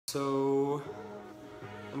So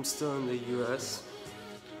I'm still in the US.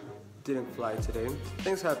 Didn't fly today.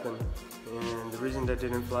 Things happen, and the reason that I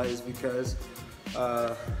didn't fly is because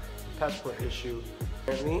passport issue.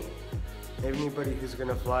 Apparently, anybody who's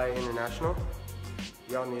gonna fly international,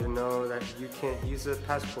 y'all need to know that you can't use a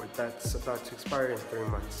passport that's about to expire in 3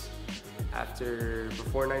 months.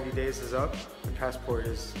 Before 90 days is up, the passport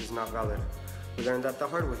is not valid. We learned that the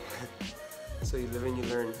hard way. So you live and you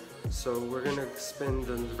learn. So we're gonna spend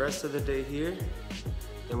the rest of the day here,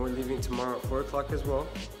 and we're leaving tomorrow at 4 o'clock as well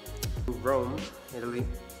to Rome, Italy,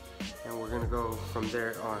 and we're gonna go from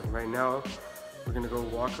there on. Right now, we're gonna go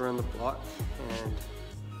walk around the block, and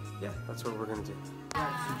yeah, that's what we're gonna do.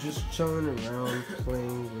 So just chilling around,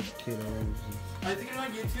 playing with kiddos. Are you gonna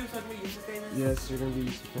on YouTube so I can be YouTube famous? Yes, you're gonna be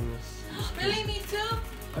YouTube famous. Really, me too?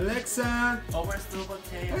 Alexa! Oh, we're still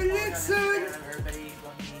okay. Alexa! Everybody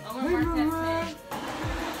love me. I'm gonna work that today.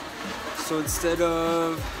 So instead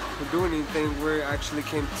of doing anything, we actually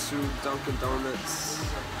came to Dunkin' Donuts.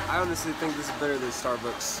 I honestly think this is better than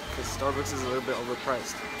Starbucks, because Starbucks is a little bit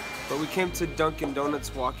overpriced. But we came to Dunkin'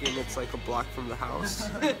 Donuts walking, it's like a block from the house.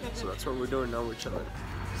 So that's what we're doing now, we're chilling.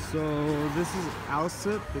 So this is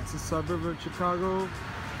Alsip, it's a suburb of Chicago.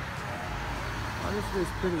 Honestly,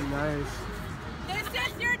 it's pretty nice. This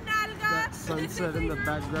is your nalga. That sunset in the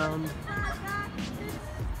background.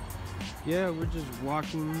 Yeah, we're just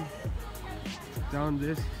walking down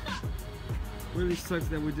this. Really sucks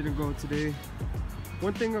that we didn't go today.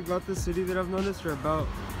 One thing about the city that I've noticed, or about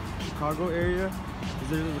Chicago area, is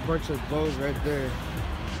there's a bunch of those right there.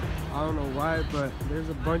 I don't know why, but there's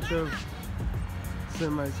a bunch of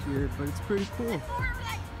semis here, but it's pretty cool.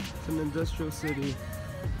 It's an industrial city.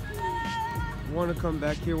 I want to come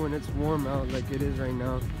back here when it's warm out like it is right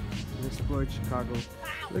now and explore Chicago.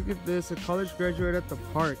 Look at this, a college graduate at the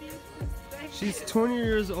park. She's 20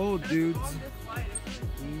 years old, dudes.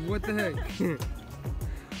 What the heck?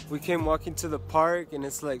 We came walking to the park and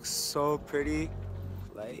it's like so pretty.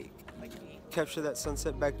 Like capture that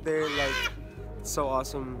sunset back there, like it's so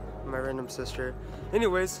awesome. My random sister.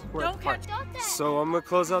 Anyways, we're at the park. So I'm gonna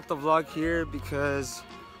close out the vlog here because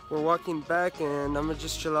we're walking back and I'm gonna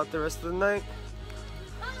just chill out the rest of the night.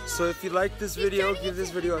 So if you like this video, give this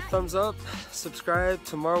video a thumbs up, subscribe.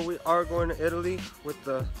 Tomorrow we are going to Italy with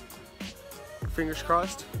the fingers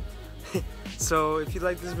crossed. So if you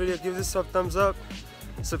like this video, give this a thumbs up,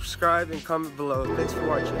 subscribe, and comment below. Thanks for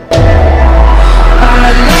watching.